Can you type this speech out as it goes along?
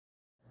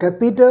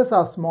Catheters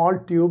are small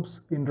tubes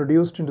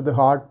introduced into the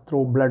heart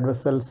through blood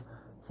vessels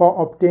for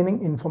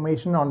obtaining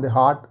information on the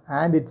heart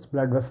and its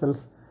blood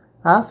vessels,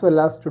 as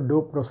well as to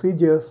do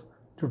procedures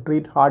to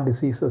treat heart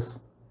diseases.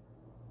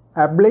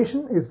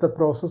 Ablation is the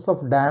process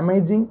of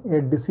damaging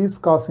a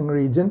disease-causing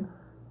region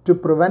to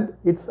prevent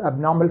its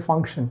abnormal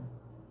function.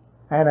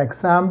 An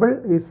example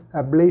is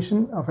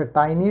ablation of a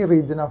tiny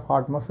region of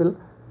heart muscle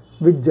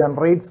which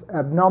generates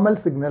abnormal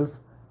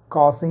signals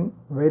causing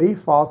very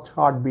fast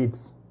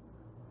heartbeats.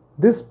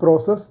 This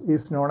process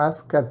is known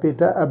as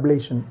catheter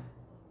ablation.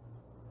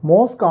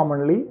 Most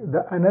commonly,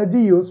 the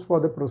energy used for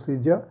the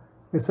procedure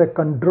is a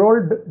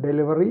controlled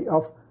delivery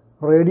of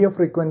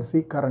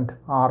radiofrequency current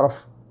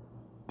 (RF)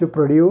 to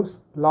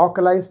produce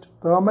localized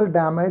thermal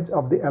damage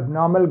of the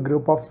abnormal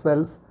group of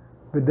cells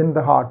within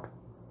the heart.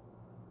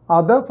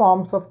 Other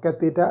forms of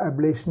catheter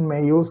ablation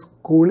may use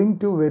cooling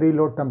to very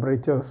low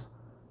temperatures,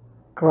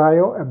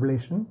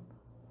 cryoablation,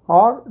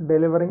 or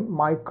delivering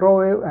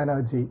microwave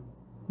energy,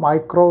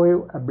 microwave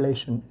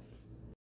ablation.